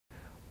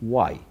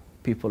why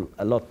people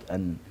a lot.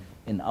 And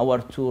in our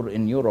tour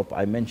in Europe,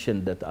 I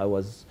mentioned that I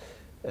was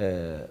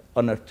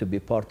honored to be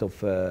part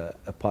of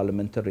a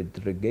parliamentary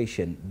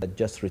delegation that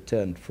just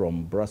returned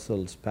from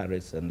Brussels,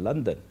 Paris, and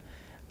London.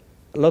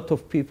 A lot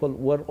of people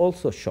were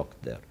also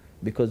shocked there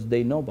because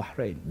they know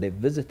Bahrain. They've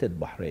visited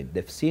Bahrain.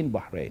 They've seen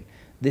Bahrain.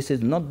 This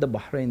is not the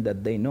Bahrain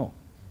that they know.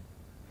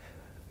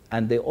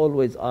 And they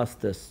always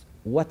asked us,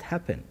 what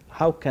happened?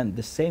 How can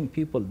the same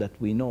people that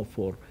we know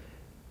for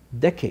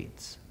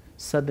decades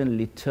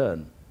suddenly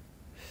turn?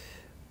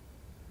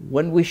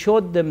 When we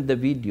showed them the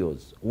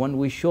videos, when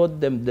we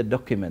showed them the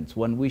documents,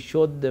 when we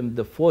showed them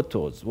the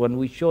photos, when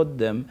we showed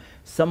them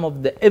some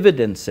of the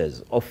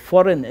evidences of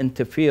foreign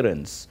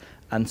interference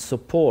and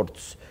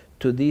supports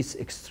to these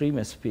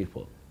extremist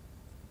people,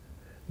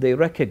 they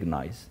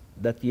recognized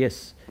that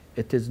yes,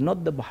 it is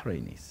not the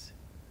Bahrainis.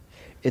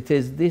 It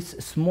is this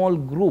small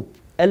group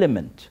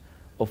element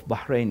of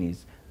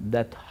Bahrainis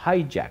that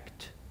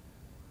hijacked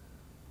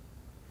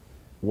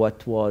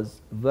what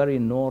was very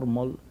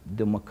normal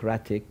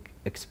democratic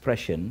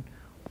expression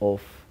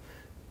of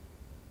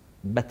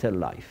better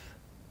life.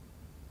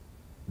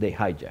 They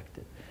hijacked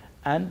it.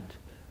 And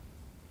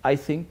I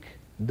think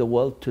the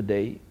world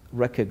today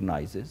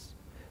recognizes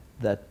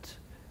that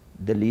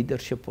the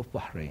leadership of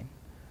Bahrain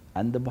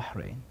and the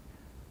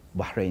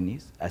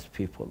Bahrainis as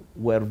people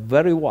were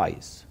very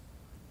wise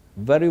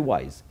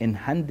in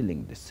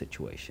handling this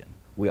situation.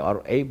 We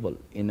are able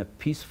in a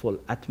peaceful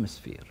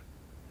atmosphere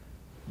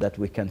that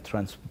we can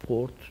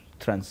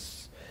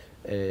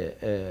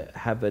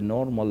have a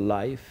normal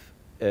life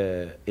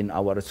in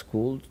our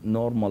schools,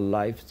 normal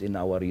lives in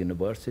our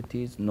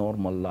universities,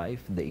 normal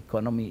life. The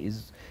economy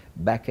is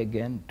back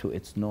again to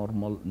its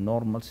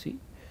normalcy.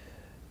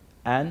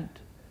 And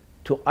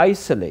to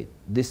isolate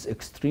this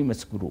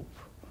extremist group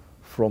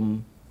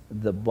from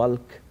the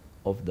bulk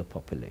of the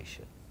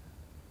population.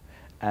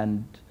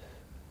 And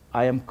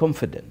I am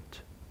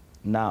confident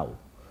now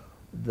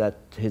that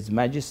His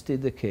Majesty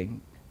the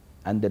King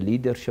and the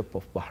leadership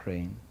of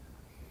Bahrain,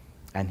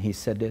 and he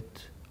said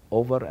it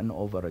over and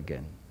over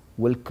again,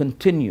 will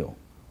continue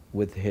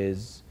with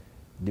his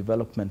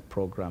development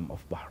program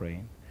of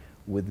Bahrain,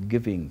 with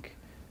giving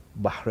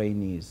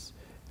Bahrainis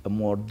a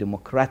more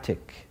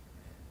democratic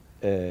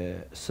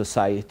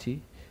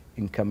society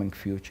in coming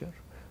future.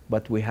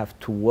 But we have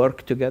to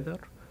work together.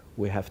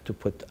 We have to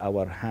put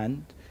our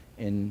hand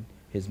in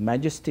His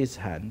Majesty's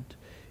hand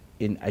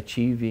in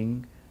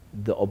achieving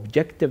the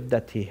objective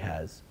that he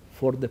has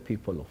for the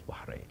people of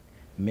Bahrain,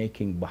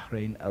 making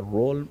Bahrain a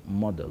role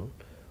model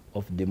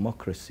of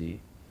democracy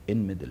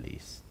in Middle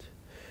East.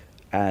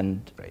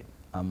 And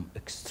I'm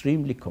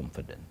extremely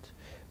confident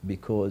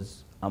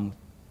because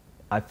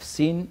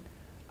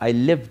I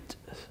lived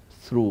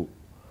through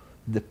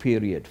the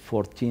period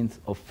 14th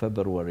of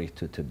February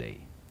to today,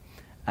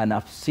 and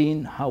I've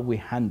seen how we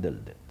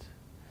handled it.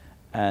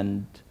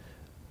 And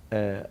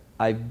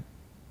I've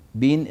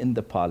been in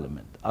the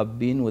parliament, I've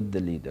been with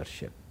the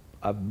leadership,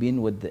 I've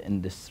been with the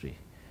industry,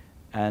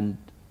 and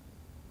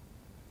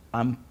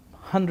I'm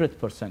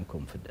 100%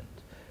 confident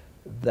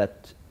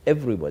that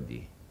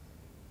everybody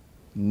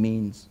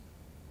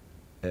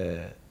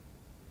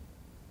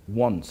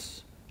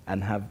wants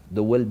and have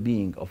the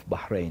well-being of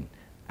Bahrain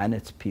and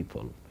its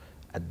people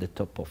at the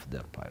top of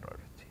their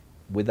priority,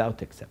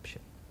 without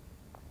exception.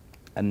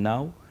 And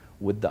now,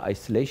 with the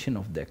isolation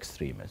of the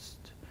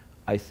extremists,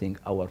 I think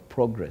our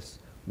progress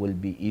will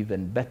be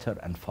even better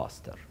and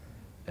faster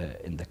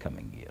in the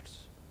coming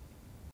years.